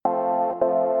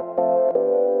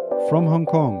From Hong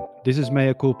Kong, this is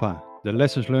Mea Culpa, the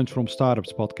Lessons Learned from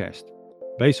Startups podcast,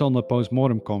 based on the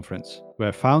Postmortem Conference,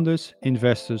 where founders,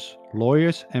 investors,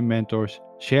 lawyers, and mentors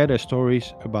share their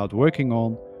stories about working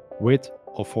on, with,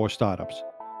 or for startups.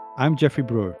 I'm Jeffrey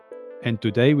Brewer, and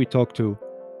today we talk to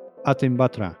Atin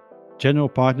Batra, General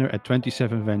Partner at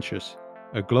 27 Ventures,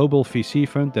 a global VC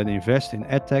fund that invests in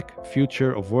edtech,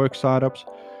 future of work startups,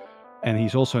 and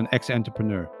he's also an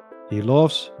ex-entrepreneur. He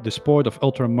loves the sport of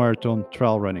ultramarathon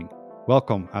trail running.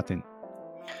 Welcome, Atin.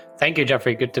 Thank you,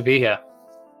 Jeffrey. Good to be here.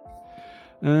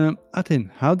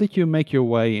 Atin, how did you make your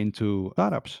way into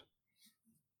startups?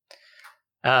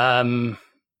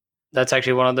 That's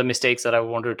actually one of the mistakes that I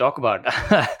wanted to talk about.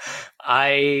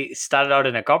 I started out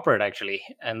in a corporate, actually.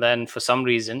 And then for some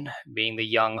reason, being the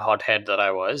young hothead that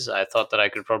I was, I thought that I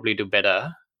could probably do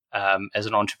better as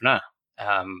an entrepreneur.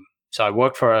 So I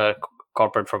worked for a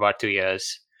corporate for about 2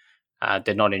 years.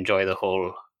 Did not enjoy the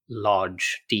whole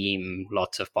large team,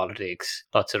 lots of politics,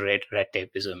 lots of red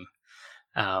tapeism.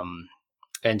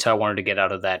 And so I wanted to get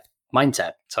out of that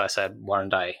mindset. So I said, why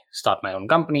don't I start my own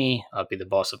company? I'll be the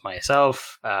boss of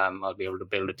myself. I'll be able to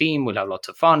build a team. We'll have lots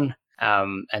of fun.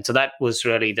 And so that was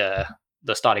really the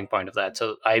starting point of that.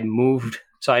 So I moved.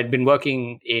 So I'd been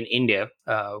working in India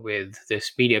with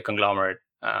this media conglomerate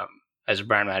as a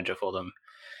brand manager for them.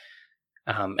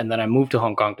 And then I moved to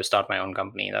Hong Kong to start my own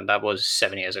company. And that was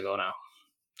 7 years ago now.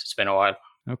 It's been a while.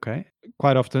 Okay.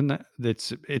 Quite often,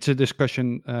 it's a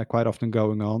discussion quite often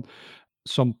going on.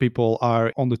 Some people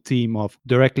are on the team of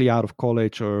directly out of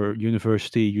college or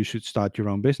university, you should start your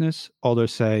own business.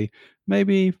 Others say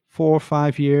maybe 4 or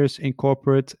 5 years in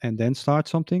corporate and then start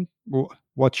something.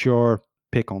 What's your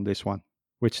pick on this one?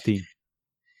 Which team?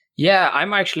 Yeah,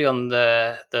 I'm actually on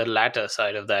the latter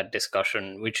side of that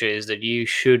discussion, which is that you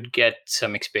should get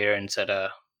some experience at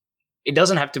it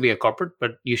doesn't have to be a corporate,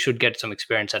 but you should get some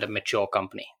experience at a mature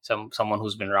company, someone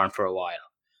who's been around for a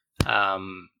while,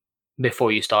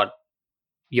 before you start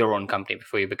your own company,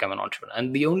 before you become an entrepreneur.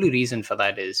 And the only reason for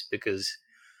that is because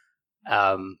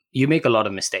you make a lot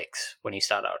of mistakes when you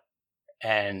start out.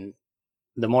 And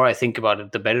the more I think about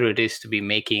it, the better it is to be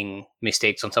making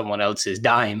mistakes on someone else's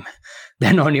dime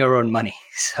than on your own money.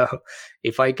 So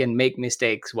if I can make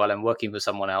mistakes while I'm working for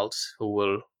someone else who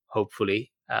will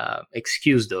hopefully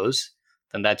excuse those,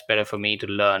 then that's better for me to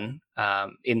learn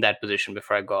in that position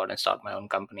before I go out and start my own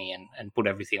company and put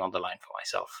everything on the line for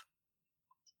myself.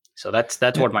 So that's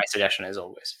what my suggestion is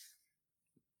always.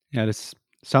 Yeah, this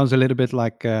sounds a little bit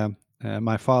like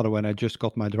my father when I just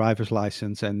got my driver's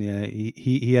license, and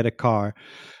he had a car.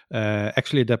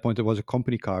 Actually, at that point, it was a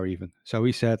company car even. So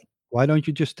he said, "Why don't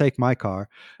you just take my car?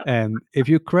 And if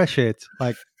you crash it,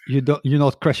 like you're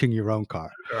not crashing your own car."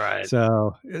 Right.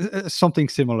 So something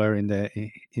similar in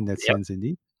that sense,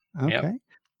 indeed. Okay. Yep.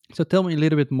 So tell me a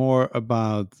little bit more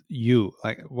about you.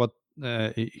 Like what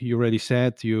you already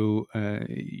said, you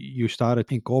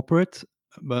started in corporate,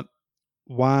 but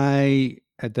why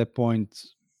at that point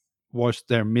was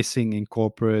there missing in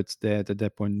corporate that at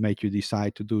that point made you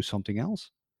decide to do something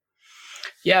else?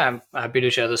 Yeah, I'm happy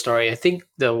to share the story. I think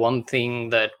the one thing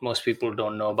that most people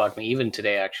don't know about me, even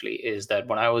today, actually, is that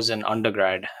when I was an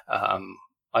undergrad,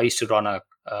 I used to run a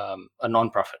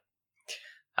nonprofit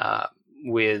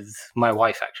with my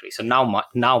wife, actually. So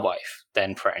now wife,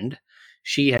 then friend.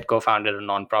 She had co-founded a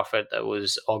nonprofit that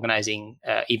was organizing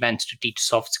events to teach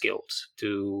soft skills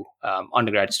to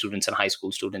undergrad students and high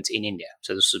school students in India.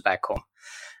 So this was back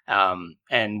home.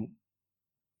 And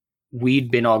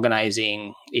we'd been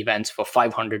organizing events for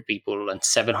 500 people and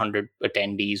 700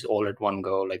 attendees all at one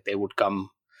go. Like they would come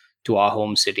to our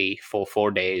home city for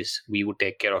 4 days. We would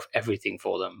take care of everything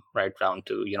for them, right down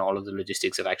to all of the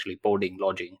logistics of actually boarding,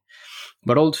 lodging,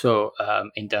 but also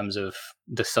in terms of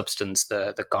the substance,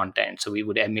 the content. So we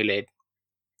would emulate,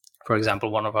 for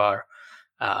example, one of our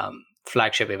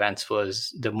flagship events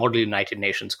was the Model United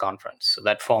Nations Conference. So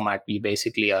that format, we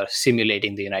basically are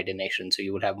simulating the United Nations. So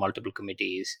you would have multiple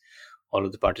committees. All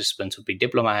of the participants would be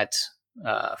diplomats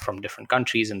from different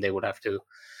countries, and they would have to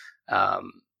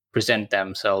present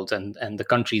themselves and the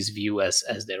country's view as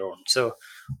their own. So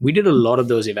we did a lot of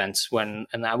those events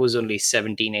and I was only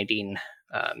 17, 18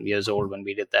 years old when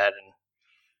we did that.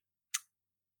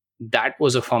 And that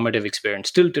was a formative experience.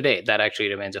 Still today, that actually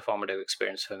remains a formative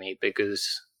experience for me,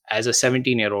 because as a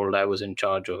 17-year-old, I was in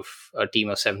charge of a team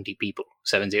of 70 people,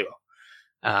 70,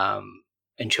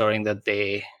 ensuring that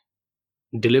they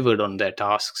delivered on their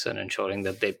tasks and ensuring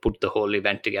that they put the whole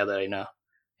event together in a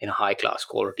high-class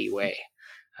quality way.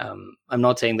 I'm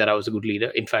not saying that I was a good leader.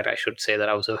 In fact, I should say that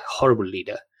I was a horrible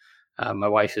leader. My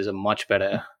wife is a much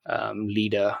better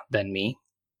leader than me.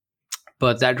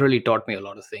 But that really taught me a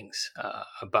lot of things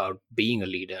about being a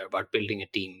leader, about building a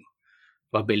team,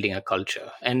 about building a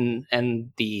culture, and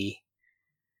the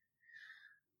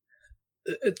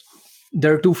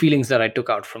there are two feelings that I took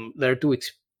out from there are two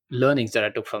learnings that I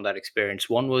took from that experience.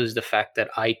 One was the fact that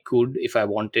I could, if I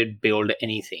wanted, build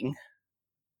anything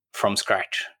from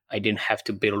scratch. I didn't have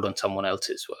to build on someone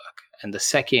else's work. And the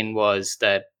second was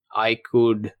that I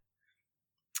could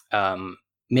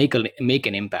make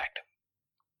an impact.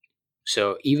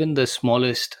 So even the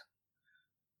smallest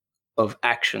of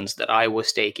actions that I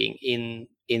was taking in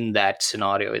that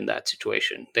scenario, in that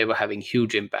situation, they were having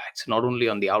huge impacts, not only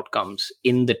on the outcomes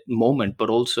in the moment, but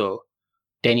also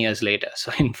 10 years later.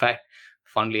 So in fact,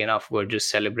 funnily enough, we're just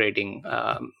celebrating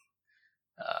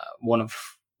one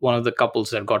of the couples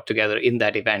that got together in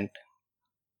that event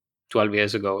 12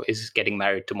 years ago is getting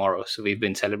married tomorrow. So we've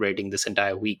been celebrating this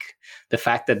entire week. The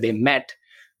fact that they met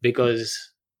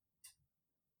because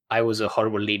I was a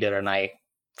horrible leader and I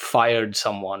fired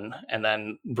someone and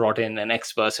then brought in an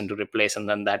ex person to replace, and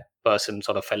then that person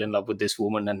sort of fell in love with this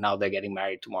woman and now they're getting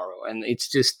married tomorrow. And it's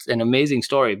just an amazing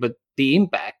story. But the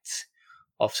impacts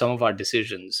of some of our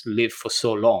decisions live for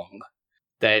so long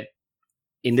that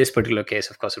in this particular case,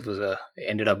 of course, it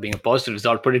ended up being a positive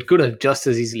result, but it could have just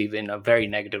as easily been a very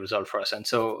negative result for us. And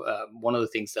so one of the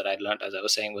things that I learned, as I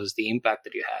was saying, was the impact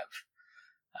that you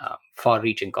have,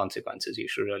 far-reaching consequences. You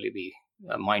should really be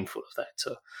mindful of that.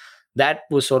 So that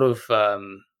was sort of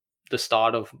the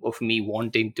start of me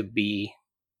wanting to be,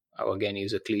 I'll again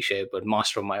use a cliche, but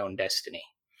master of my own destiny.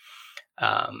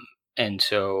 And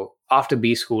so after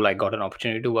B school, I got an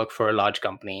opportunity to work for a large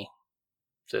company,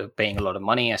 so paying a lot of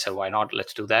money. I said, why not?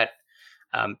 Let's do that.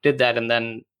 Did that. And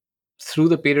then through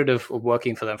the period of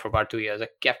working for them for about 2 years, I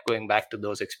kept going back to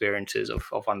those experiences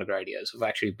of undergrad years, of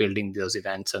actually building those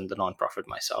events and the nonprofit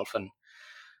myself. And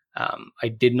I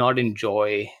did not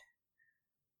enjoy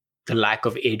the lack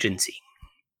of agency,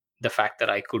 the fact that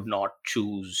I could not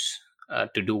choose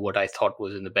to do what I thought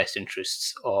was in the best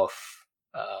interests of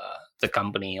the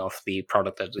company, of the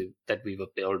product that we were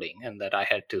building, and that I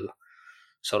had to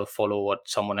sort of follow what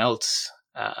someone else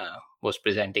was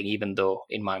presenting, even though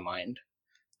in my mind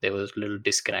they was a little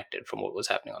disconnected from what was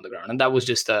happening on the ground. And that was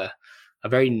just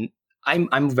I'm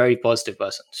a very positive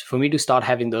person. So for me to start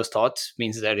having those thoughts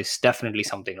means there is definitely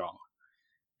something wrong.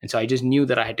 And so I just knew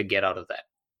that I had to get out of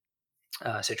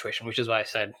that situation, which is why I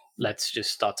said, let's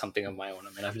just start something of my own.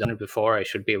 I mean, I've done it before. I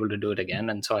should be able to do it again.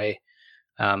 And so I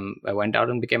went out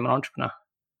and became an entrepreneur.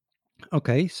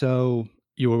 Okay, so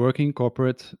you were working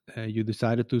corporate. You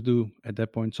decided to do at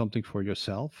that point something for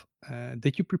yourself.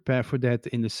 Did you prepare for that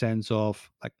in the sense of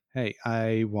like, hey,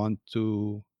 I want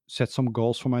to set some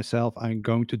goals for myself. I'm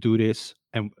going to do this,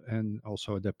 and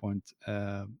also at that point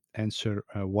answer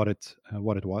what it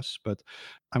was. But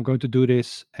I'm going to do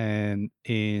this, and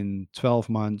in 12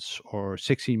 months or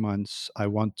 16 months, I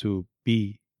want to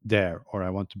be there, or I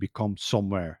want to become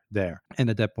somewhere there. And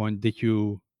at that point, did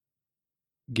you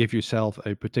give yourself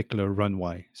a particular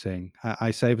runway, saying,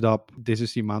 I saved up, this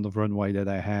is the amount of runway that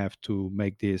I have to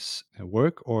make this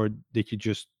work? Or did you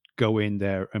just go in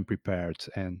there unprepared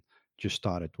and just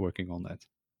started working on that?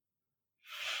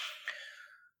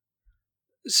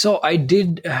 So I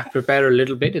did prepare a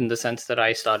little bit, in the sense that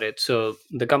I started. So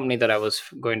the company that I was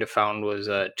going to found was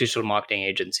a digital marketing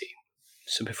agency.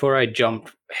 So before I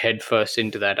jumped headfirst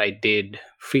into that, I did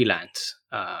freelance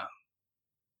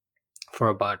for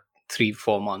about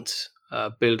 3-4 months,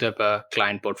 built up a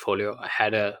client portfolio. I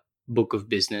had a book of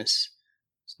business.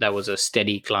 So that was a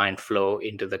steady client flow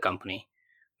into the company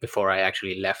before I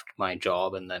actually left my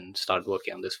job and then started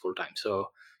working on this full time. So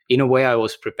in a way, I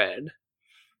was prepared.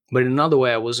 But in another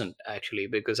way, I wasn't, actually,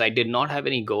 because I did not have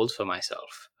any goals for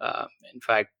myself. In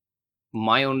fact,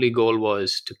 my only goal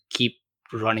was to keep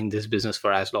running this business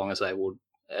for as long as I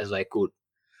could.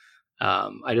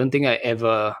 I don't think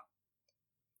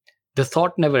the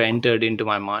thought never entered into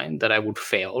my mind that I would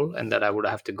fail and that I would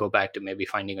have to go back to maybe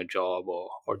finding a job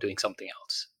or doing something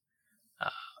else.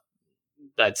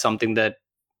 That's something that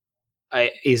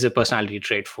is a personality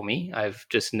trait for me. I've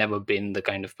just never been the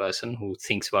kind of person who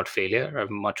thinks about failure.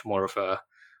 I'm much more of a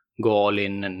go all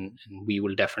in and we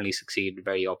will definitely succeed,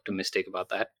 very optimistic about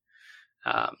that.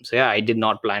 So yeah, I did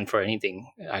not plan for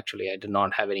anything. Actually, I did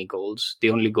not have any goals. The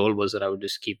only goal was that I would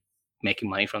just keep making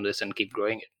money from this and keep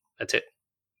growing it. That's it.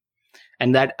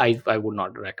 And that I would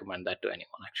not recommend that to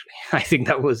anyone, actually. I think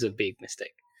that was a big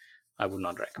mistake. I would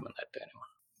not recommend that to anyone.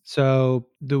 So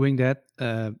doing that,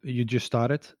 you just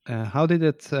started. How did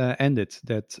it end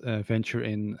that venture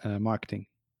in marketing?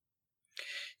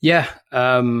 Yeah.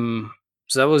 So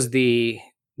that was the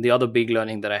the other big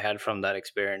learning that I had from that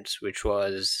experience, which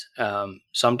was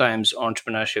sometimes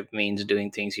entrepreneurship means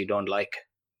doing things you don't like.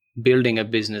 Building a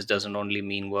business doesn't only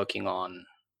mean working on,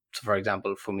 so for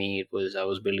example, for me, it was I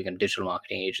was building a digital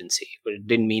marketing agency, but it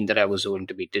didn't mean that I was going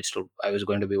to be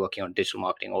working on digital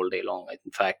marketing all day long.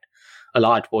 In fact, a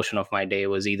large portion of my day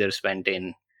was either spent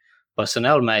in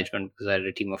personnel management because I had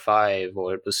a team of 5,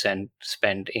 or it was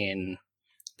spent in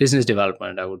business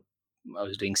development. I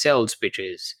was doing sales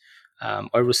pitches,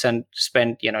 or it was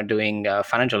spent doing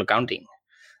financial accounting.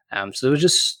 So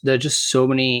there are just so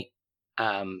many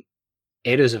um,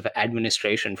 areas of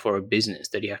administration for a business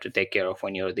that you have to take care of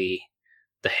when you're the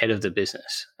head of the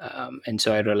business. And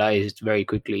so I realized very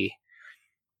quickly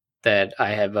that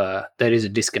there is a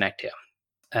disconnect here,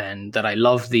 and that I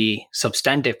love the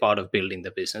substantive part of building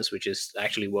the business, which is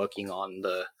actually working on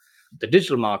the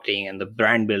digital marketing and the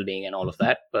brand building and all of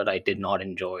that. But I did not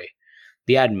enjoy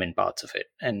the admin parts of it.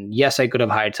 And yes, I could have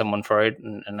hired someone for it,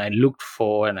 and I looked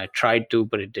for and I tried to,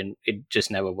 but it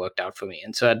just never worked out for me.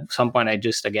 And so at some point, I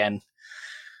just again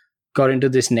got into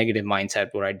this negative mindset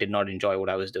where I did not enjoy what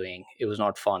I was doing. It was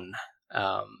not fun.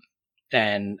 Um,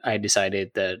 and I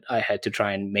decided that I had to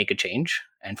try and make a change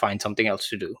and find something else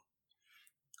to do.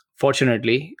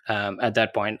 Fortunately, at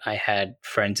that point, I had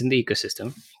friends in the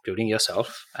ecosystem, including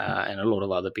yourself and a lot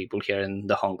of other people here in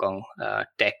the Hong Kong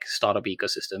tech startup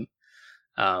ecosystem.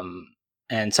 Um,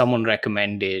 and someone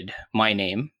recommended my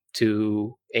name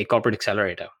to a corporate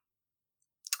accelerator.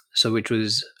 So, which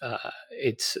was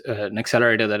it's an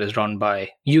accelerator that is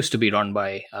used to be run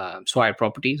by Swire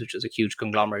Properties, which is a huge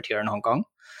conglomerate here in Hong Kong.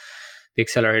 The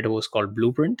accelerator was called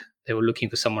Blueprint. They were looking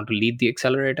for someone to lead the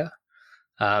accelerator.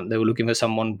 They were looking for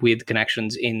someone with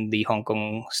connections in the Hong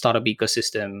Kong startup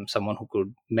ecosystem, someone who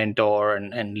could mentor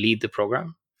and lead the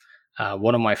program.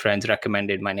 One of my friends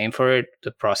recommended my name for it.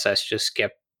 The process just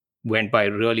went by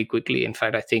really quickly. In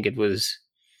fact, I think it was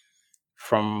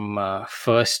from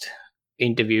first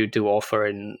interview to offer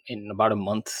in about a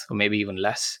month, or maybe even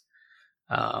less.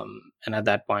 And at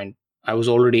that point, I was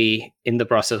already in the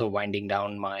process of winding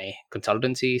down my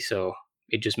consultancy, so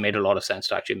it just made a lot of sense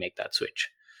to actually make that switch.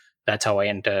 That's how I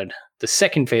entered the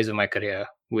second phase of my career,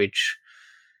 which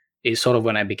is sort of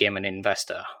when I became an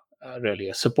investor, really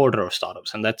a supporter of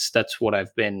startups, and that's what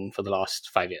I've been for the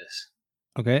last 5 years.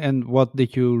 Okay, and what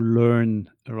did you learn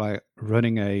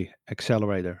running a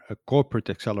accelerator, a corporate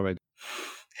accelerator?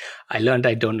 I learned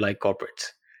I don't like corporates.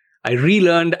 I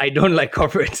relearned I don't like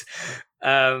corporates.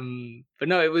 But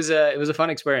no, it was a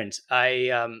fun experience.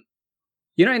 An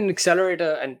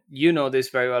accelerator, and you know this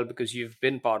very well because you've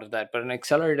been part of that, but an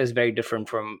accelerator is very different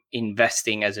from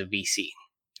investing as a VC.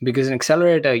 Because an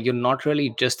accelerator, you're not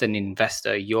really just an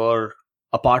investor, you're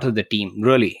a part of the team,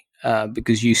 really,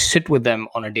 because you sit with them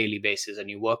on a daily basis and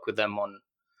you work with them on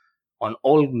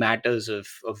all matters of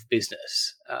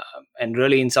business. And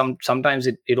really, sometimes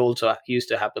it also used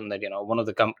to happen that one of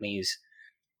the companies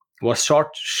was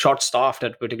short staffed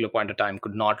at a particular point of time,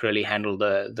 could not really handle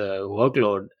the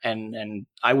workload, and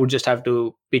I would just have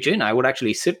to pitch in. I would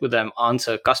actually sit with them,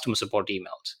 answer customer support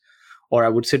emails, or I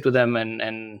would sit with them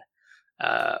and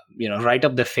write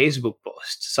up the Facebook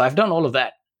posts. So I've done all of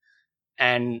that,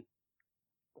 and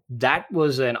that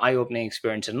was an eye-opening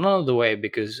experience in another way,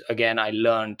 because again, I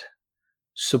learned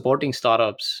supporting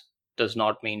startups does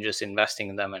not mean just investing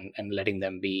in them and letting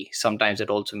them be. Sometimes it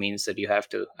also means that you have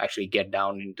to actually get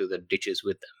down into the ditches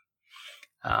with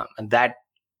them. And that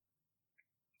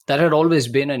had always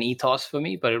been an ethos for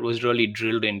me, but it was really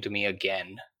drilled into me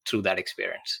again through that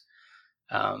experience.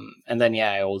 And then,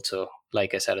 I also,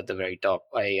 like I said at the very top,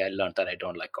 I learned that I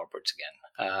don't like corporates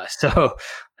again. So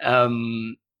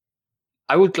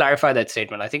I would clarify that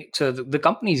statement. I think so. The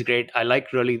company is great. I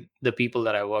like really the people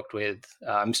that I worked with.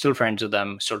 I'm still friends with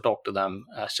them, still talk to them,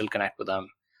 still connect with them.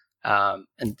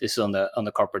 And this is on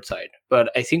the corporate side.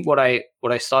 But I think what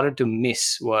I started to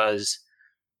miss was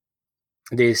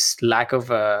this lack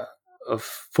of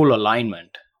full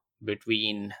alignment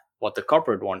between what the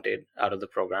corporate wanted out of the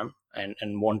program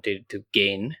and wanted to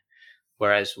gain,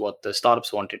 whereas what the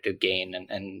startups wanted to gain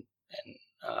and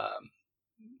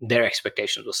their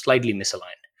expectations were slightly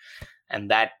misaligned,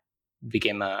 and that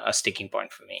became a sticking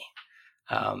point for me.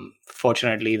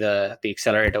 Fortunately, the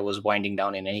accelerator was winding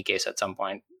down in any case at some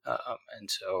point, and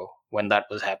so when that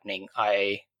was happening,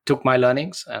 I took my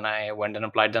learnings and I went and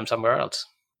applied them somewhere else.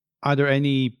 Are there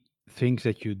any things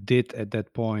that you did at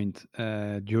that point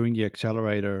during the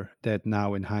accelerator that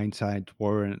now in hindsight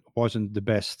wasn't the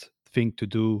best thing to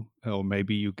do, or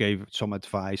maybe you gave some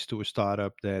advice to a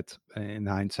startup that in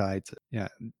hindsight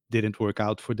didn't work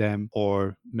out for them,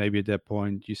 or maybe at that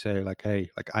point you say like, hey,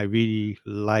 like I really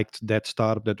liked that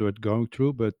startup that we're going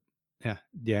through, but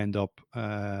they end up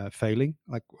failing.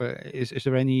 Like, is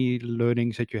there any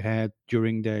learnings that you had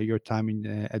during your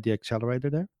time at the accelerator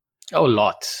there? Oh,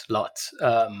 lots.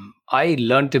 I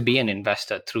learned to be an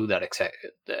investor through that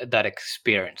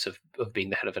experience of being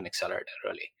the head of an accelerator.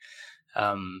 Really,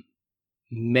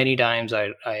 many times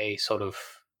I sort of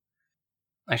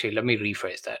actually let me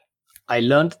rephrase that. I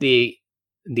learned the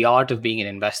art of being an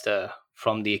investor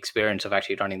from the experience of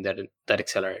actually running that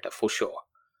accelerator for sure.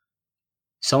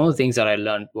 Some of the things that I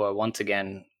learned were, once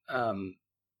again,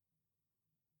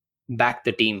 back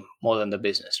the team more than the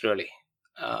business. Really,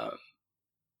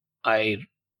 I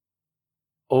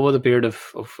over the period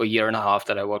of a year and a half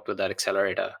that I worked with that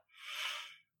accelerator,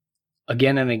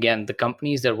 again and again, the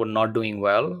companies that were not doing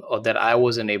well or that I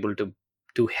wasn't able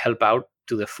to help out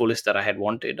to the fullest that I had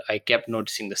wanted, I kept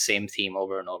noticing the same theme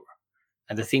over and over.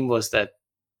 And the theme was that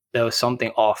there was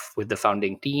something off with the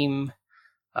founding team.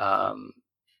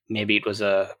 Maybe it was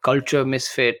a culture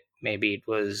misfit. Maybe it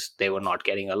was they were not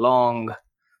getting along.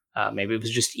 Maybe it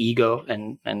was just ego,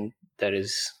 and there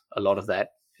is a lot of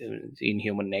that in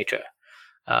human nature.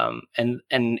 And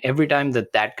every time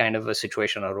that kind of a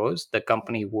situation arose, the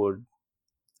company would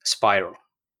spiral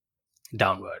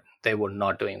downward. They were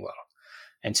not doing well.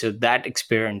 And so that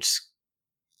experience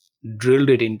drilled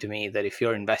it into me that if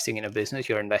you're investing in a business,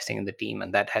 you're investing in the team,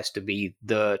 and that has to be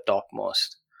the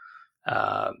topmost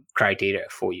criteria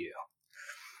for you.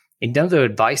 In terms of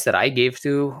advice that I gave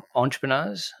to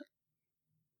entrepreneurs,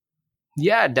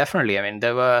 yeah, definitely. I mean,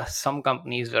 there were some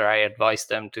companies where I advised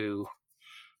them to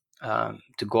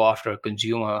go after a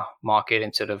consumer market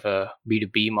instead of a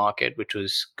B2B market, which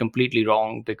was completely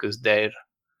wrong because their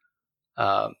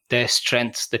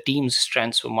strengths, the team's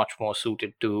strengths, were much more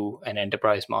suited to an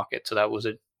enterprise market. So that was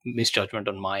a misjudgment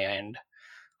on my end.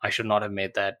 I should not have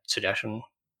made that suggestion.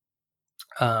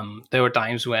 There were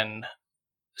times when,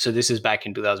 so this is back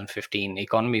in 2015, the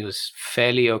economy was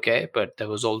fairly okay, but there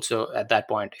was also, at that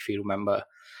point, if you remember,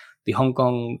 the Hong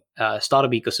Kong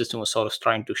startup ecosystem was sort of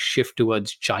trying to shift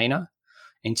towards China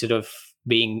instead of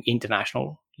being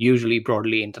international, usually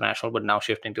broadly international, but now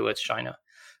shifting towards China.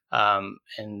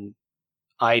 And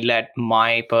I let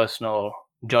my personal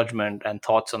judgment and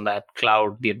thoughts on that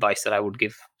cloud the advice that I would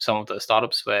give some of the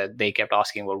startups, where they kept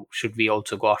asking, well, should we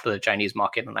also go after the Chinese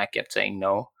market? And I kept saying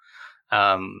no,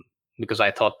 because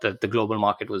I thought that the global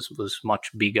market was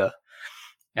much bigger,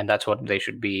 and that's what they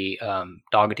should be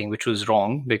targeting, which was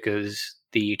wrong, because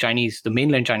the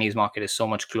mainland Chinese market is so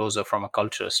much closer from a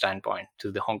cultural standpoint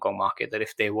to the Hong Kong market that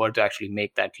if they were to actually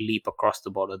make that leap across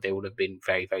the border, they would have been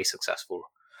very, very successful.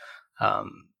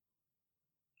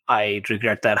 I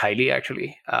regret that highly,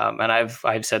 actually. And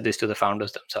I've said this to the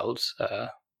founders themselves.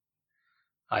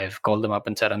 I've called them up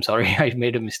and said, I'm sorry, I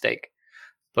made a mistake.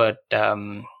 But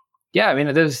yeah, I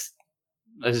mean, there's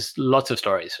lots of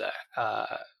stories.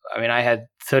 I mean, I had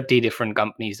 30 different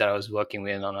companies that I was working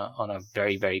with on a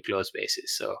very, very close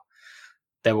basis. So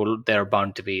there are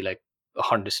bound to be like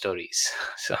 100 stories.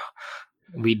 So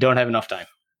we don't have enough time.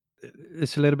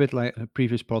 It's a little bit like a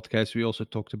previous podcast. We also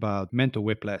talked about mental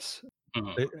whiplash.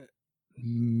 Mm-hmm.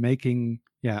 Making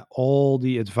all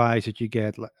the advice that you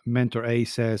get, like mentor A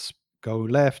says go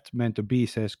left, mentor B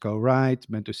says go right,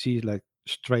 mentor C is like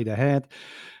straight ahead,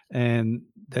 and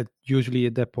that usually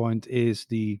at that point is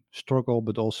the struggle,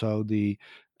 but also the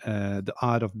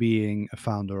art of being a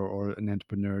founder or an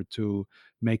entrepreneur, to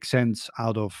make sense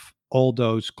out of all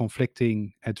those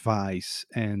conflicting advice,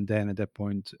 and then at that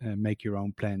point make your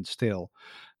own plan still.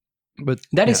 But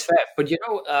that is fair. But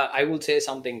I will say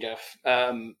something, Jeff.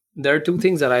 There are two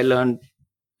things that I learned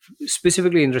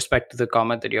specifically in respect to the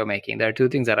comment that you're making. There are two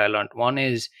things that I learned. One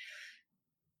is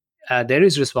there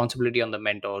is responsibility on the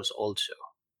mentors also.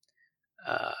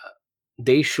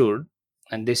 They should,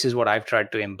 and this is what I've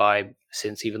tried to imbibe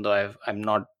since, even though I'm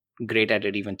not great at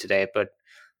it even today, but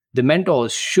the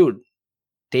mentors should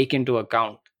take into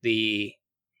account the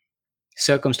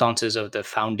circumstances of the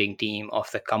founding team of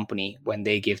the company when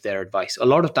they give their advice. A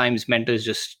lot of times mentors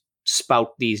just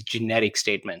spout these generic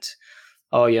statements.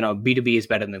 Oh, B2B is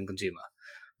better than consumer.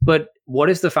 But what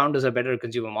if the founders are better at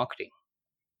consumer marketing?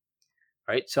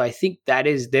 Right? So I think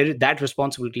that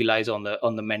responsibility lies on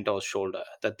the mentor's shoulder,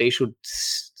 that they should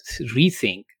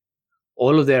rethink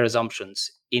all of their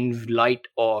assumptions in light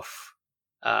of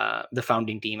the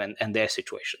founding team and their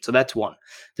situation. So that's one.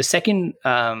 The second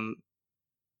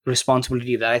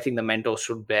responsibility that I think the mentor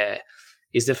should bear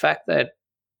is the fact that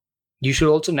you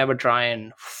should also never try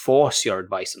and force your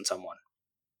advice on someone.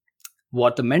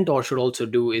 What the mentor should also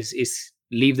do is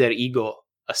leave their ego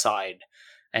aside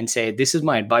and say, this is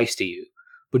my advice to you,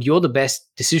 but you're the best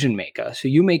decision maker, so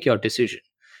you make your decision.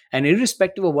 And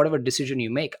irrespective of whatever decision you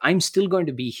make, I'm still going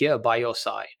to be here by your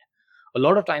side. A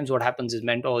lot of times what happens is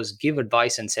mentors give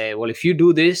advice and say, well, if you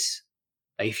do this,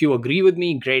 if you agree with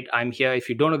me, great, I'm here. If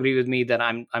you don't agree with me, then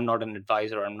I'm not an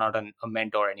advisor, I'm not a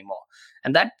mentor anymore.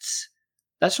 And that's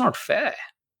not fair.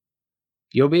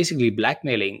 You're basically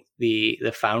blackmailing the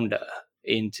founder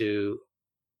into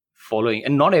following.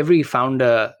 And not every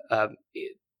founder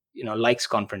likes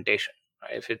confrontation,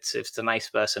 right? If it's a nice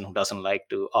person who doesn't like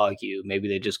to argue, maybe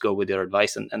they just go with your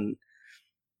advice, and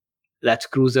that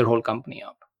screws their whole company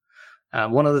up.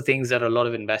 One of the things that a lot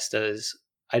of investors,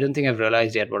 I don't think I've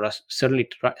realized yet, but are certainly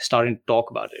starting to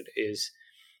talk about it, is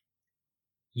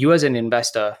you as an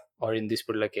investor, or in this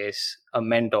particular case, a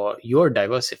mentor, you're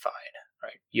diversified,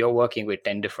 right? You're working with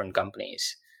 10 different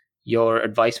companies. Your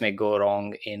advice may go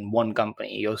wrong in one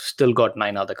company. You've still got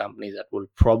 9 other companies that will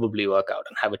probably work out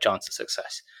and have a chance of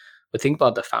success. But think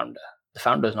about the founder. The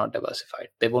founder is not diversified.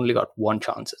 They've only got one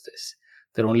chance at this.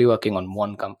 They're only working on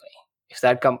one company. If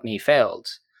that company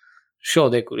fails,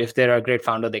 sure, they could. If they're a great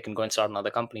founder, they can go and start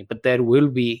another company. But there will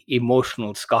be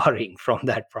emotional scarring from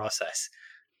that process.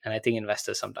 And I think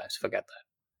investors sometimes forget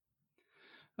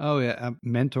that. Oh yeah,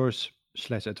 mentors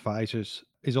slash advisors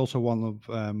is also one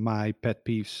of my pet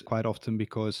peeves quite often,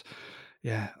 because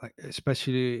yeah, like,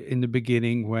 especially in the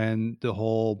beginning when the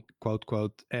whole quote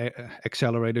quote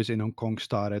accelerators in Hong Kong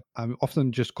started. I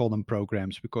often just call them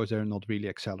programs because they're not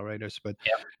really accelerators. But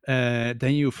Yeah.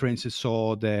 then you, for instance,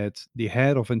 saw that the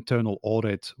head of internal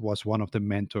audit was one of the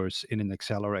mentors in an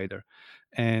accelerator,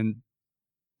 and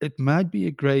it might be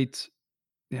a great,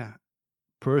 yeah,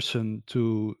 person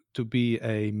to be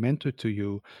a mentor to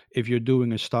you if you're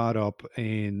doing a startup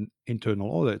in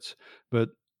internal audits. But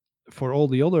for all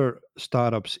the other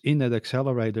startups in that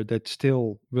accelerator, that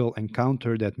still will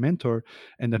encounter that mentor,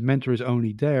 and that mentor is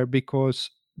only there because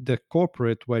the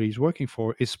corporate where he's working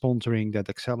for is sponsoring that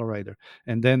accelerator.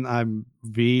 And then I'm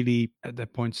really at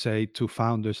that point say to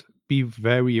founders, be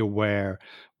very aware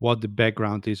what the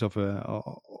background is of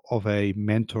a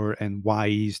mentor and why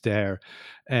he's there.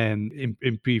 And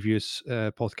in previous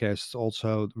podcasts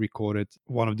also recorded,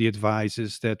 one of the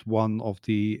advices that one of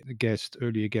the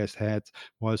earlier guest had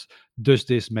was, does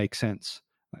this make sense?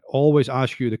 I always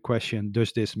ask you the question,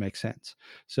 does this make sense?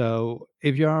 So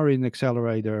if you are in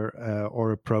accelerator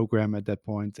or a program at that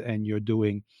point, and you're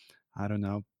doing, I don't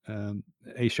know,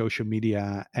 a social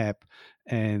media app,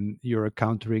 and you're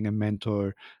encountering a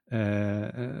mentor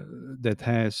that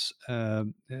has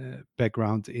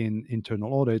background in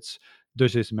internal audits,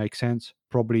 does this make sense?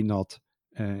 Probably not.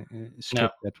 No.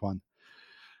 Skip that one.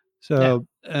 Yeah. So,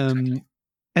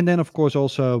 and then of course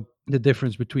also the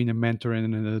difference between a mentor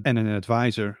and an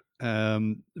advisor.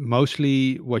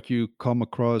 Mostly what you come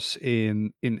across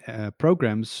in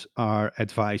programs are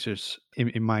advisors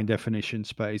in my definition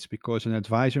space, because an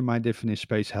advisor in my definition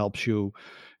space helps you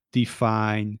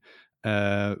define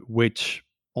which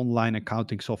online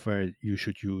accounting software you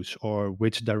should use, or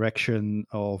which direction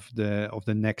of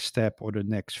the next step or the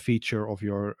next feature of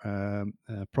your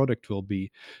product will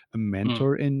be. A Mm.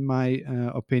 mentor, in my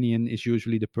opinion, is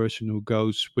usually the person who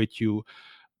goes with you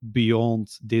beyond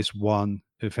this one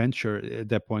adventure. At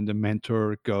that point, the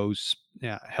mentor goes,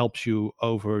 yeah, helps you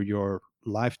over your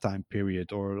lifetime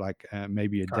period, or like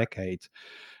maybe a Correct. decade.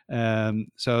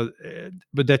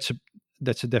 But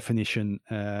that's a definition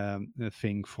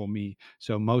thing for me.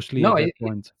 So mostly No, at that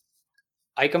point.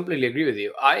 I completely agree with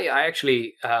you. I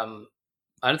actually, I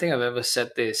don't think I've ever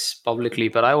said this publicly,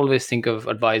 but I always think of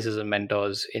advisors and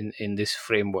mentors in this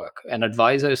framework. An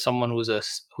advisor is someone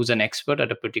who's an expert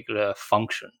at a particular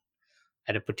function,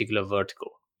 at a particular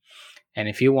vertical. And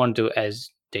if you want to,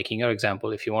 as taking your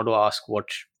example, if you want to ask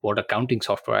what accounting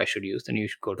software I should use, then you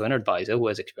should go to an advisor who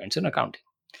has experience in accounting.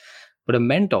 But a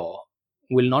mentor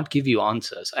will not give you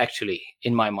answers, actually,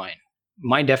 in my mind.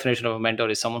 My definition of a mentor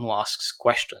is someone who asks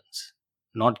questions,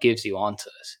 not gives you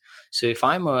answers. So if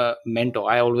I'm a mentor,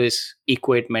 I always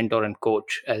equate mentor and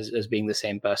coach as being the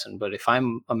same person. But if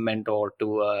I'm a mentor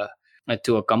to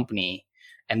a company,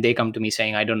 and they come to me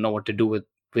saying, I don't know what to do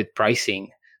with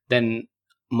pricing, then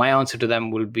my answer to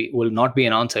them will not be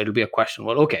an answer. It'll be a question.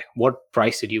 Well, okay, what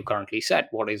price did you currently set?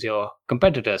 What is your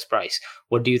competitor's price?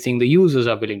 What do you think the users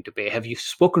are willing to pay? Have you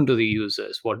spoken to the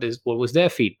users? What was their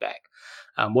feedback?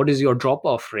 What is your drop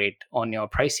off rate on your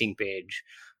pricing page?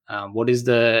 What is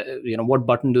what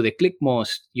button do they click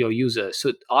most, your users?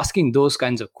 So asking those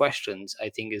kinds of questions, I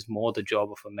think, is more the job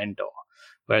of a mentor,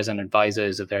 whereas an advisor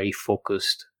is a very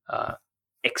focused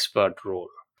expert role.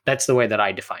 That's the way that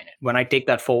I define it. When I take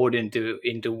that forward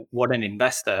into what an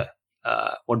investor,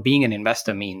 what being an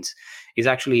investor means, is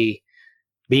actually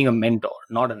being a mentor,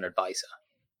 not an advisor.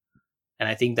 And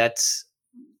I think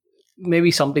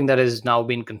maybe something that has now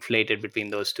been conflated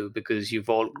between those two, because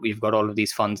we've got all of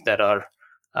these funds that are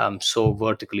so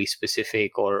vertically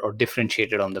specific or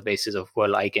differentiated on the basis of,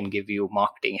 well, I can give you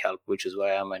marketing help, which is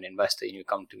why I'm an investor and you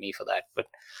come to me for that. But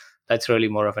that's really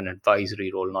more of an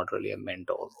advisory role, not really a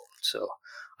mentor role. So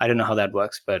I don't know how that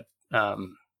works, but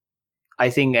I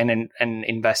think an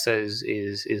investor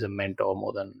is a mentor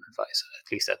more than an advisor.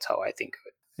 At least that's how I think of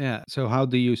it. Yeah. So how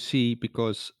do you see,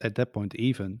 because at that point,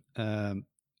 even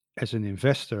as an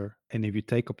investor, and if you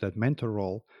take up that mentor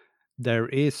role, there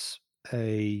is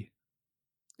a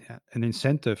an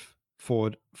incentive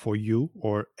for you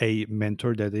or a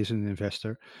mentor that is an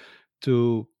investor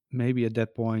to maybe at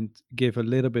that point give a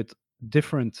little bit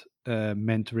different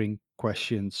mentoring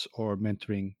questions or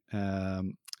mentoring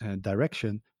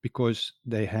direction, because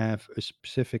they have a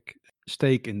specific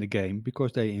stake in the game,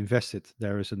 because they invested.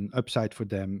 There is an upside for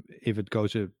them if it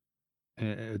goes a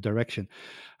direction.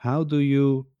 How do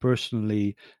you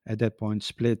personally at that point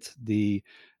split the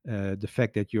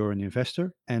fact that you're an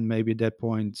investor, and maybe at that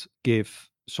point give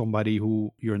somebody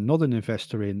who you're not an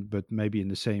investor in but maybe in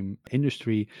the same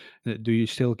industry, do you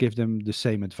still give them the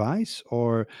same advice,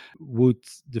 or would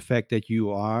the fact that you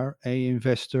are a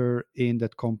investor in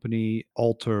that company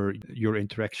alter your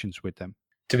interactions with them?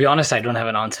 To be honest, I don't have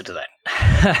an answer to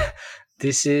that.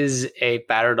 This is a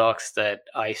paradox that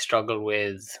I struggle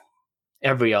with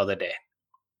every other day.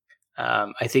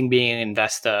 I think being an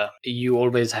investor, you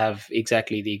always have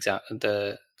exactly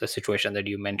the situation that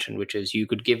you mentioned, which is you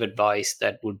could give advice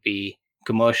that would be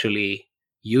commercially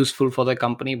useful for the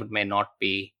company, but may not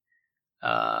be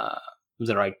uh,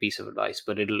 the right piece of advice.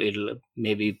 But it'll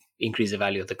maybe increase the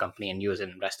value of the company, and you as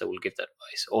an investor will give that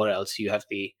advice. Or else you have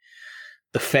the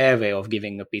fair way of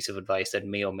giving a piece of advice that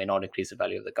may or may not increase the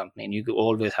value of the company, and you could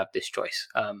always have this choice.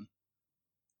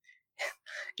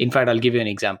 In fact, I'll give you an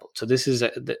example. So this is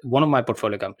one of my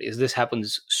portfolio companies. This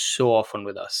happens so often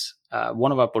with us.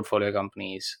 One of our portfolio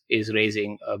companies is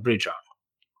raising a bridge round.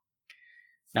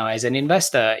 Now, as an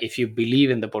investor, if you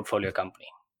believe in the portfolio company,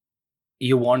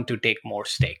 you want to take more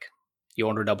stake. You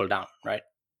want to double down, right?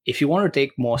 If you want to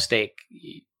take more stake,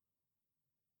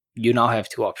 you now have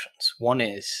two options. One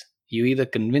is you either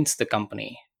convince the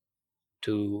company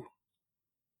to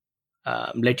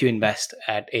let you invest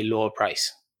at a lower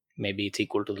price. Maybe it's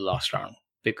equal to the last round,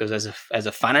 because as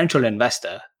a financial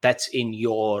investor, that's in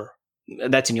your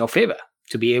favor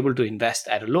to be able to invest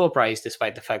at a lower price,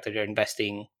 despite the fact that you're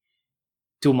investing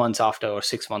 2 months after or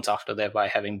 6 months after, thereby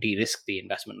having de-risked the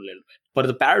investment a little bit. But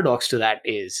the paradox to that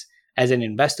is, as an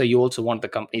investor, you also want the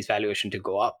company's valuation to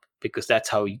go up, because that's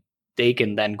how they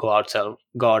can then go out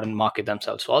and market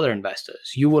themselves to other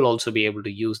investors. You will also be able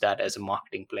to use that as a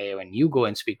marketing play when you go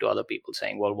and speak to other people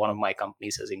saying, well, one of my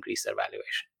companies has increased their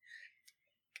valuation.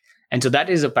 And so that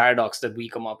is a paradox that we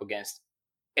come up against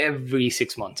every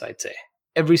 6 months, I'd say.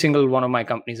 Every single one of my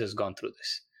companies has gone through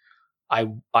this.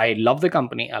 I love the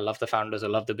company, I love the founders, I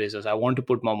love the business, I want to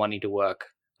put more money to work.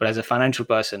 But as a financial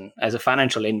person, as a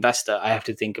financial investor, I have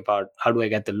to think about how do I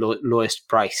get the lowest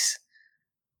price,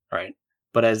 right?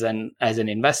 But as an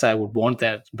investor, I would want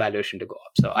that valuation to go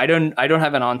up. So I don't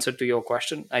have an answer to your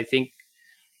question. I think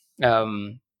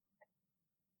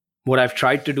what I've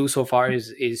tried to do so far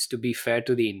is to be fair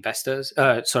to the investors.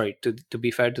 To be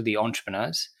fair to the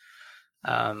entrepreneurs.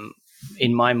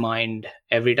 In my mind,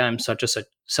 every time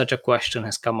such a question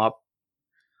has come up,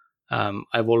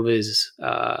 I've always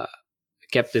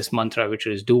kept this mantra, which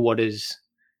is do what is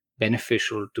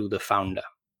beneficial to the founder.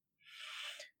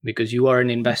 Because you are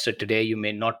an investor today, you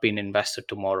may not be an investor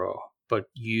tomorrow, but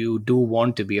you do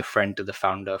want to be a friend to the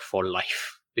founder for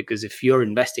life. Because if you're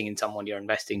investing in someone, you're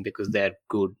investing because they're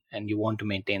good, and you want to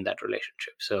maintain that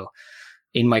relationship. So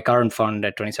in my current fund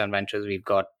at 27 Ventures, we've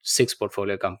got 6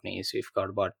 portfolio companies. We've got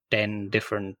about 10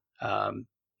 different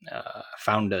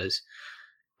founders.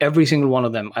 Every single one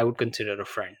of them I would consider a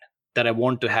friend that I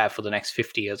want to have for the next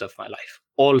 50 years of my life.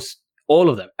 All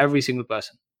of them, every single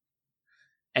person.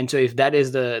 And so if that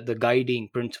is the guiding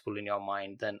principle in your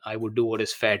mind, then I would do what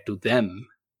is fair to them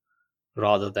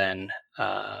rather than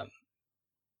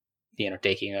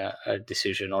taking a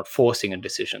decision or forcing a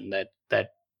decision that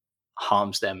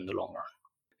harms them in the long run.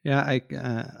 Yeah,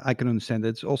 I can understand.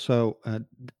 It's also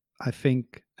I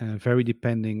think very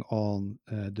depending on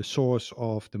the source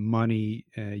of the money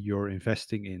you're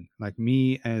investing in. Like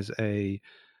me as a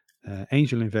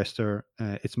angel investor,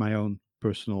 it's my own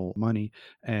personal money,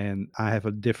 and I have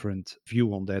a different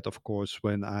view on that. Of course,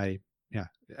 when I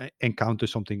encounter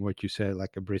something what you said,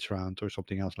 like a bridge round or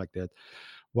something else like that.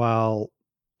 While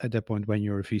at that point, when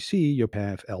you're a VC, you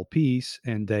have LPs,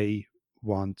 and they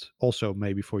want also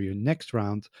maybe for your next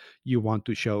round, you want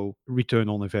to show return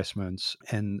on investments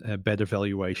and better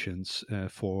valuations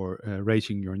for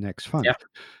raising your next Yeah, fund.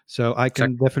 So I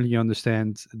can exactly. definitely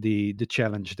understand the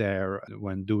challenge there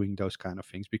when doing those kind of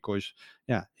things, because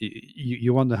yeah,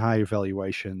 you want a higher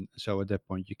valuation, so at that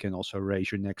point you can also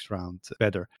raise your next round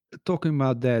better. Talking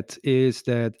about that, is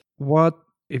that what,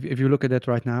 if you look at that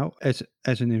right now as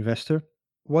an investor,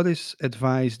 what is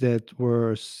advice that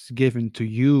was given to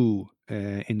you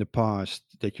in the past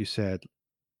that you said,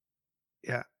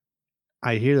 yeah,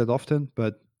 I hear that often,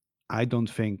 but I don't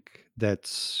think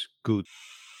that's good?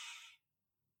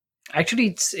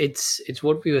 Actually, it's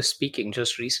what we were speaking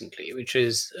just recently, which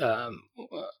is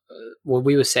what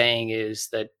we were saying is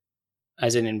that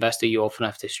as an investor, you often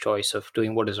have this choice of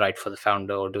doing what is right for the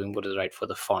founder or doing what is right for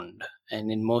the fund.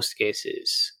 And in most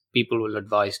cases, people will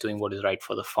advise doing what is right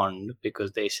for the fund,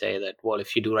 because they say that, well,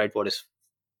 if you do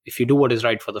what is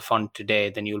right for the fund today,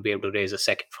 then you'll be able to raise a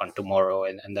second fund tomorrow,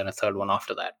 and then a third one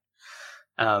after that.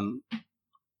 Um,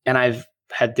 and I've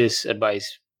had this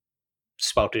advice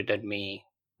spouted at me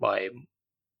by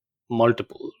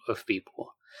multiple of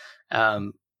people.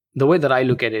 Um, the way that I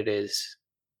look at it is,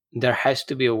 there has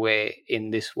to be a way in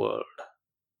this world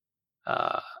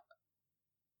uh,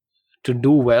 to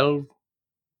do well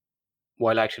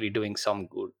while actually doing some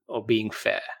good or being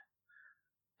fair.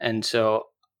 And so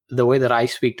the way that I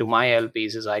speak to my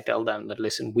LPs is, I tell them that,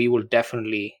 listen, we will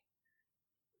definitely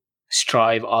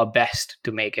strive our best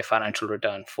to make a financial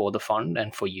return for the fund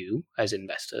and for you as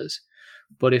investors.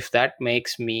 But if that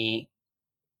makes me,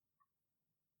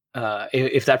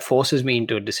 if that forces me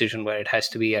into a decision where it has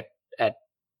to be at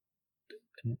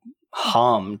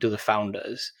harm to the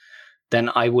founders, then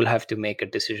I will have to make a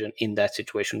decision in that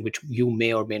situation, which you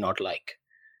may or may not like.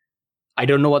 I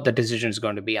don't know what the decision is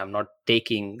going to be. I'm not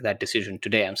taking that decision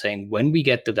today. I'm saying when we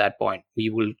get to that point, we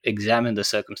will examine the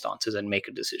circumstances and make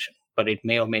a decision. But it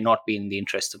may or may not be in the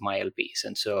interest of my LPs.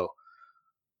 And so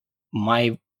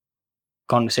my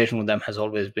conversation with them has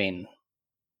always been,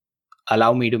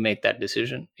 allow me to make that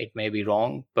decision. It may be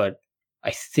wrong, but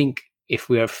I think if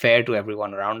we are fair to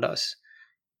everyone around us,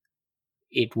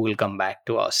 it will come back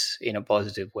to us in a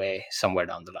positive way somewhere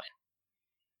down the line.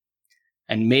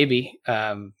 And maybe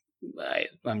I'm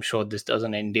sure this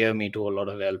doesn't endear me to a lot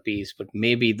of LPs, but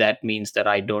maybe that means that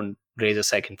I don't raise a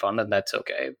second fund, and that's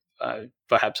okay.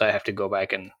 Perhaps I have to go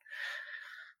back and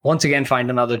once again find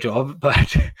another job,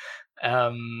 but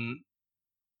um,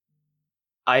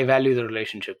 I value the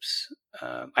relationships.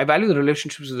 I value the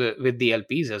relationships with the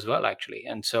LPs as well, actually.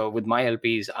 And so with my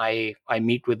LPs, I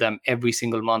meet with them every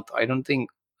single month. I don't think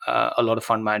a lot of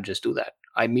fund managers do that.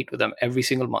 I meet with them every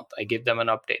single month. I give them an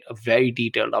update, a very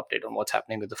detailed update on what's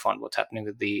happening with the fund, what's happening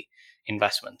with the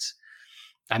investments.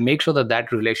 I make sure that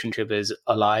that relationship is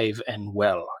alive and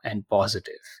well and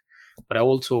positive. But I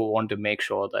also want to make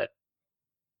sure that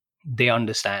they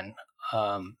understand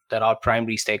that our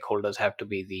primary stakeholders have to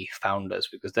be the founders,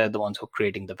 because they're the ones who are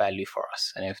creating the value for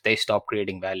us. And if they stop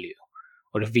creating value,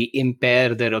 or if we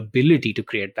impair their ability to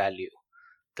create value,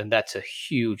 then that's a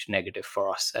huge negative for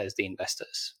us as the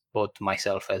investors, both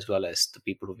myself as well as the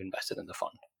people who've invested in the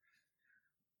fund.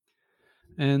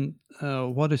 And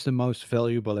what is the most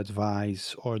valuable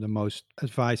advice, or the most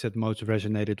advice that most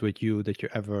resonated with you that you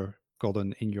ever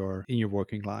gotten in your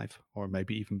working life, or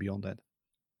maybe even beyond that?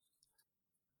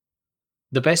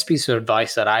 The best piece of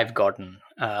advice that I've gotten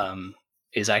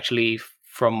is actually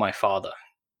from my father,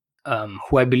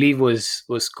 who I believe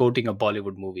was quoting a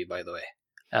Bollywood movie, by the way.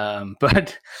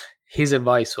 But his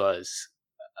advice was,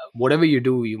 whatever you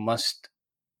do, you must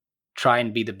try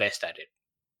and be the best at it,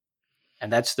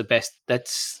 and that's the best.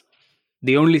 That's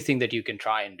the only thing that you can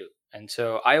try and do. And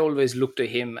so I always look to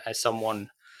him as someone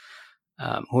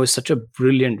who has such a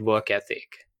brilliant work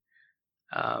ethic.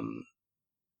 Um,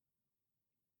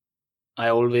 I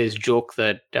always joke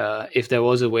that if there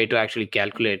was a way to actually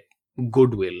calculate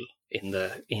goodwill in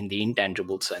the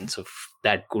intangible sense of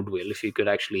that goodwill, if you could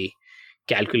actually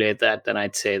calculate that, then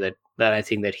I'd say that I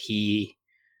think that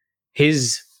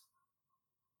his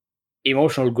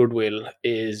emotional goodwill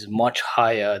is much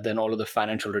higher than all of the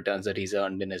financial returns that he's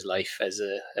earned in his life as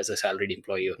a salaried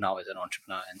employee or now as an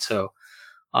entrepreneur. And so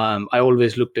I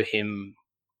always look to him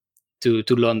to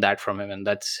learn that from him, and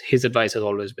that's his advice has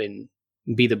always been,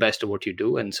 be the best of what you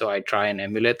do. And so I try and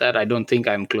emulate that. I don't think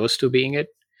I'm close to being it,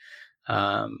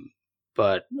 um,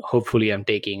 but hopefully I'm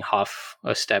taking half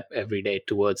a step every day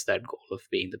towards that goal of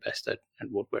being the best at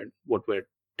what we're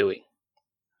doing.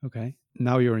 Okay.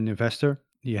 Now you're an investor.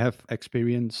 You have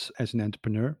experience as an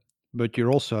entrepreneur, but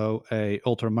you're also a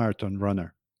ultra marathon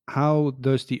runner. how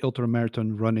does the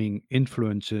ultramarathon running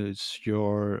influences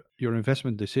your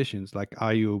investment decisions? Like,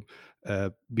 are you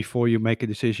before you make a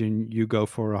decision, you go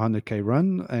for a 100K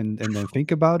run and then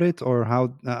think about it, or how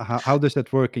does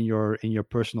that work in your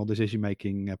personal decision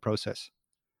making process?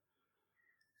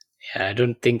 Yeah, I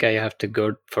don't think I have to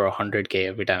go for 100K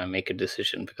every time I make a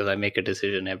decision, because I make a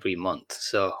decision every month.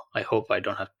 So I hope I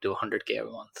don't have to do 100K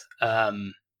every month.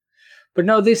 But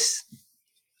no, this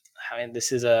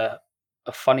is a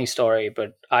funny story,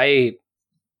 but I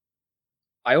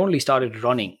only started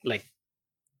running, like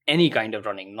any kind of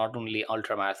running, not only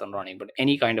ultra marathon running, but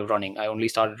any kind of running. I only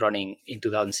started running in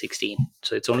 2016.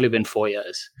 So it's only been 4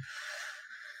 years.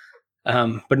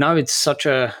 But now it's such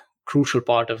a crucial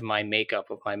part of my makeup,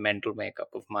 of my mental makeup,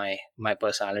 of my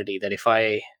personality, that if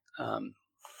I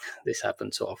this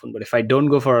happens so often, but if I don't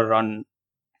go for a run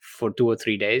for 2 or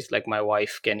 3 days, like, my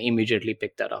wife can immediately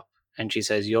pick that up, and she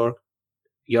says, you're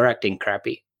acting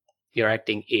crappy, you're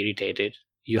acting irritated,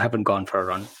 you haven't gone for a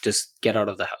run, just get out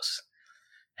of the house.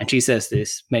 And she says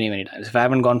this many, many times. If I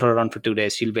haven't gone for a run for 2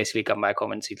 days, she'll basically come back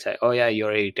home and she'll say, oh yeah,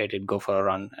 you're irritated, go for a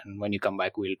run, and when you come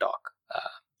back, we'll talk.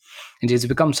 And it's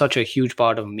become such a huge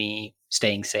part of me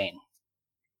staying sane.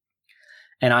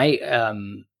 And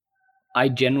I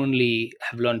genuinely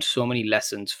have learned so many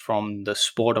lessons from the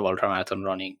sport of ultramarathon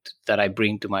running that I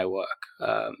bring to my work.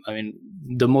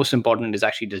 The most important is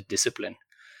actually just discipline.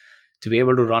 To be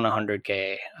able to run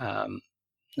 100K,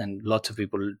 and lots of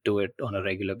people do it on a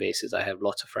regular basis. I have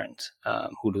lots of friends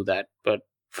who do that. But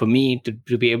for me,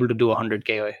 to be able to do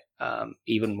 100K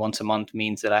even once a month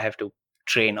means that I have to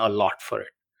train a lot for it.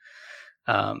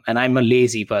 And I'm a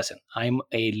lazy person. I'm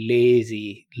a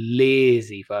lazy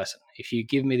person. If you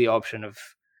give me the option of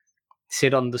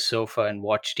sit on the sofa and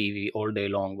watch TV all day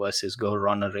long versus go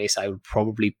run a race, I would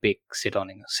probably pick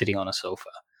sitting on a sofa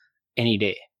any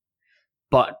day.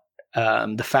 But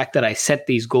the fact that I set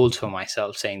these goals for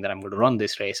myself, saying that I'm going to run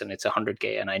this race and it's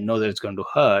 100K, and I know that it's going to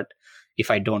hurt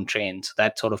if I don't train, so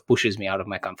that sort of pushes me out of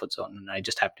my comfort zone, and I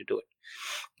just have to do it,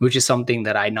 which is something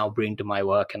that I now bring to my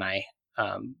work, and I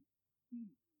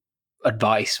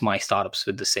advise my startups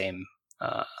with the same.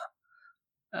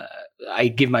 I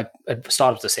give my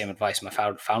startups the same advice, my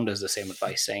founders the same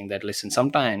advice, saying that, listen,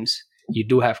 sometimes you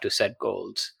do have to set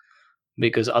goals,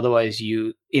 because otherwise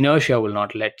inertia will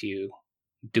not let you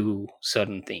do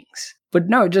certain things. But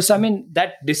no,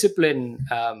 that discipline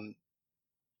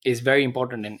is very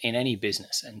important in any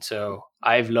business. And so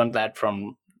I've learned that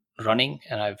from running,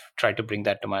 and I've tried to bring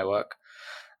that to my work.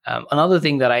 Another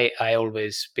thing that I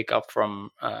always pick up from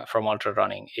ultra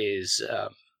running is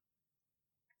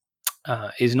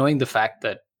knowing the fact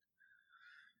that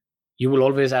you will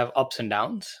always have ups and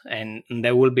downs, and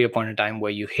there will be a point in time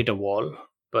where you hit a wall.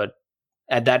 But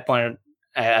at that point,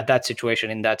 in that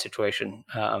situation,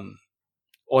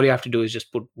 all you have to do is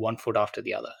just put one foot after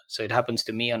the other. So it happens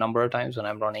to me a number of times when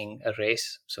I'm running a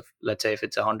race. So let's say if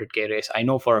it's a 100K race, I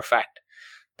know for a fact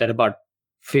that about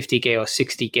 50K or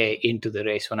 60K into the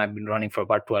race, when I've been running for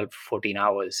about 12, 14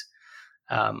 hours,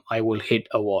 I will hit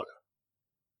a wall.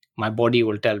 My body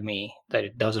will tell me that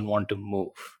it doesn't want to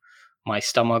move. My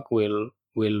stomach will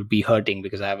be hurting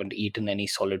because I haven't eaten any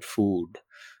solid food.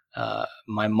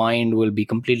 My mind will be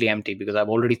completely empty because I've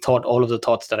already thought all of the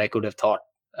thoughts that I could have thought,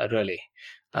 really.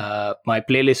 My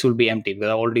playlist will be empty because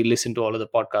I've already listened to all of the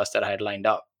podcasts that I had lined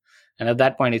up. And at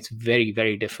that point, it's very,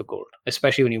 very difficult,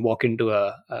 especially when you walk into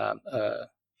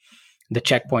the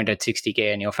checkpoint at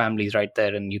 60K and your family's right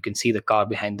there and you can see the car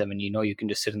behind them and you can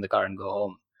just sit in the car and go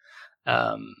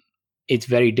home. It's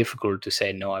very difficult to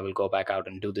say, no, I will go back out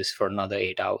and do this for another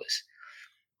 8 hours.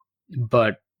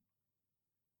 But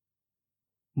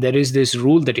there is this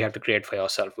rule that you have to create for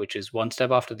yourself, which is one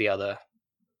step after the other,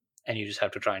 and you just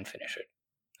have to try and finish it.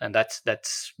 And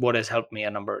that's what has helped me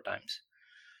a number of times.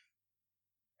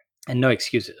 And no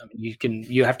excuses. I mean,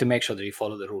 you have to make sure that you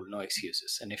follow the rule. No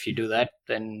excuses. And if you do that,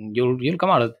 then you'll come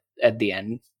out at the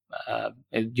end.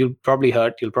 You'll probably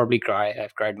hurt. You'll probably cry.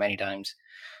 I've cried many times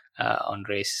on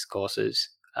race courses,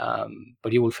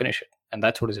 but you will finish it. And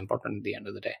that's what is important at the end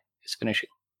of the day, is finishing.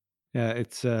 Yeah,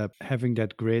 it's having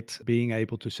that grit, being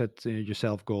able to set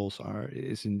yourself goals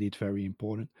is indeed very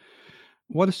important.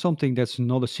 What is something that's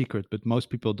not a secret, but most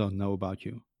people don't know about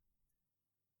you?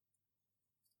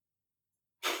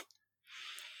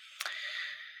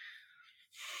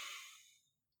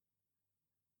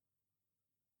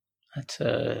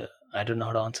 I don't know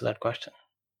how to answer that question.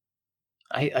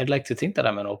 I'd like to think that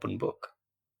I'm an open book.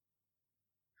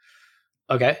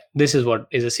 Okay, this is what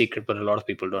is a secret, but a lot of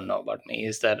people don't know about me,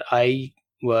 is that I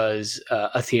was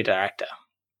a theater actor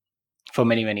for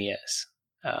many, many years.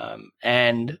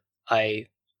 And I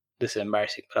this is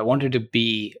embarrassing, but I wanted to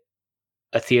be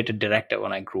a theater director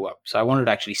when I grew up. So I wanted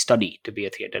to actually study to be a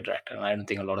theater director. And I don't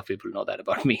think a lot of people know that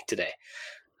about me today.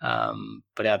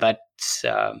 But yeah,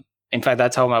 in fact,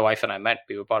 that's how my wife and I met.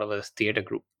 We were part of a theater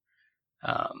group.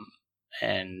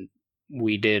 And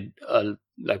we did,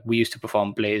 we used to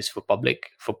perform plays for public,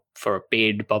 for a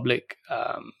paid public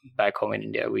back home in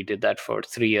India. We did that for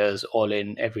 3 years, all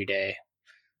in, every day.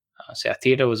 So yeah,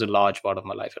 theater was a large part of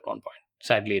my life at one point.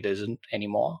 Sadly, it isn't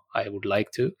anymore. I would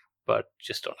like to, but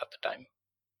just don't have the time.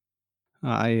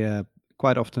 I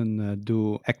quite often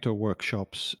do actor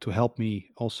workshops to help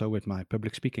me also with my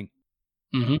public speaking.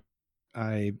 Mm-hmm.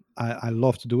 I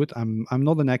love to do it. I'm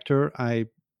not an actor. I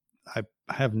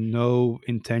have no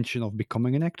intention of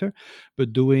becoming an actor,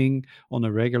 but doing on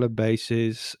a regular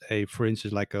basis, for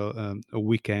instance, like a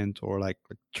weekend or like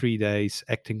 3 days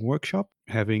acting workshop,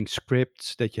 having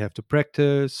scripts that you have to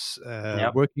practice,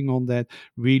 Yep. working on that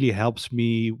really helps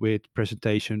me with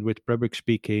presentation, with public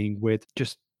speaking, with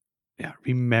just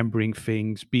remembering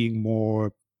things, being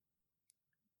more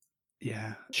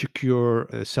secure,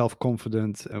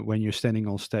 self-confident when you're standing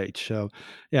on stage. So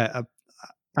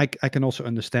I can also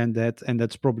understand that, and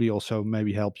that's probably also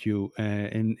maybe helped you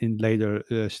in later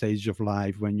stages of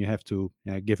life when you have to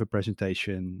give a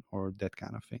presentation or that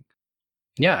kind of thing.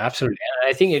 Yeah, absolutely. And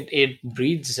I think it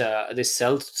breeds this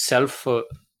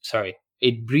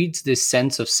it breeds this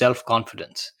sense of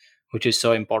self-confidence, which is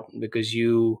so important, because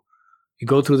you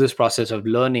go through this process of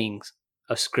learning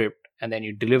a script, and then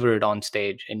you deliver it on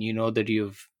stage, and you know that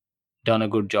you've done a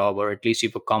good job, or at least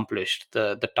you've accomplished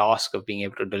the task of being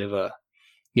able to deliver,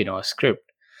 a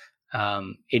script.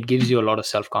 It gives you a lot of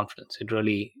self-confidence. It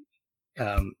really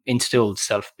instills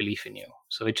self-belief in you,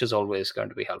 so which is always going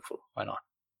to be helpful. Why not?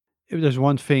 If there's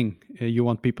one thing you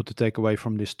want people to take away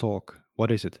from this talk,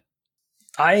 what is it?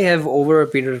 I have, over a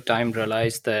period of time,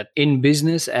 realized that in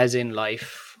business, as in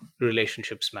life,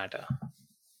 relationships matter.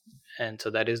 And so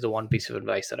that is the one piece of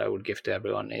advice that I would give to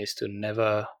everyone, is to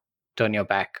never turn your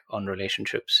back on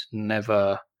relationships.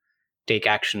 Never take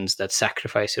actions that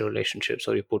sacrifice your relationships,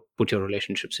 or you put your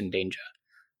relationships in danger.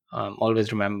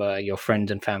 Always remember, your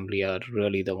friends and family are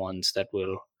really the ones that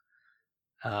will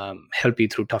help you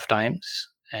through tough times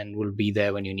and will be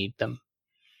there when you need them.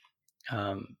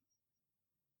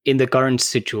 In the current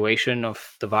situation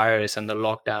of the virus and the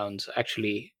lockdowns,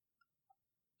 actually,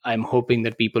 I'm hoping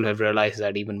that people have realized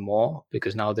that even more,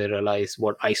 because now they realize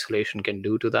what isolation can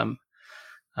do to them,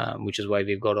 which is why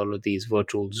we've got all of these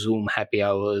virtual Zoom happy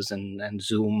hours and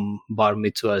Zoom bar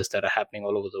mitzvahs that are happening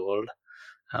all over the world.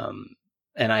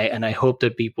 And I hope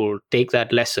that people take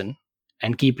that lesson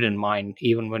and keep it in mind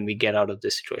even when we get out of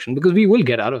this situation, because we will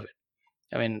get out of it.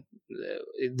 I mean,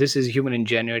 this is human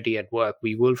ingenuity at work.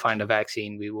 We will find a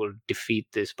vaccine. We will defeat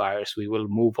this virus. We will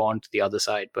move on to the other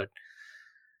side. But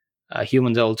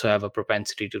humans also have a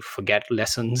propensity to forget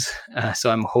lessons. So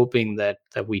I'm hoping that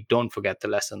we don't forget the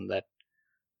lesson that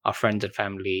our friends and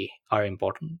family are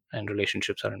important, and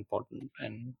relationships are important,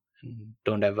 and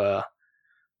don't ever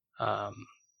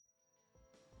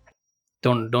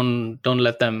don't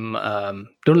let them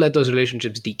don't let those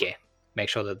relationships decay. Make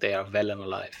sure that they are well and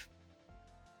alive.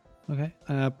 Okay.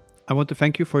 I want to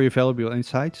thank you for your valuable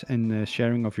insights and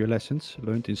sharing of your lessons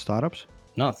learned in startups.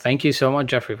 No, thank you so much,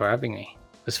 Jeffrey, for having me.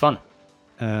 It was fun.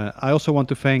 I also want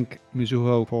to thank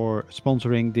Mizuho for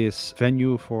sponsoring this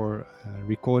venue for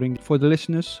recording for the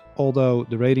listeners. Although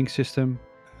the rating system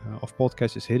of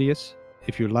podcasts is hideous,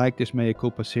 if you like this Mea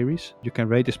Culpa series, you can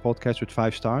rate this podcast with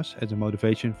 5 stars as a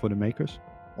motivation for the makers.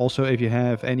 Also, if you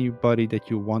have anybody that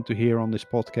you want to hear on this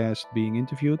podcast being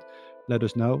interviewed, let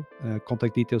us know.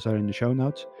 Contact details are in the show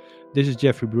notes. This is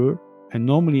Jeffrey Brewer, and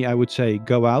normally I would say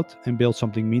go out and build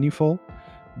something meaningful,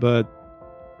 but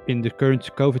in the current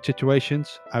COVID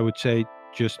situations, I would say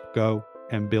just go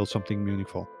and build something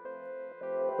meaningful.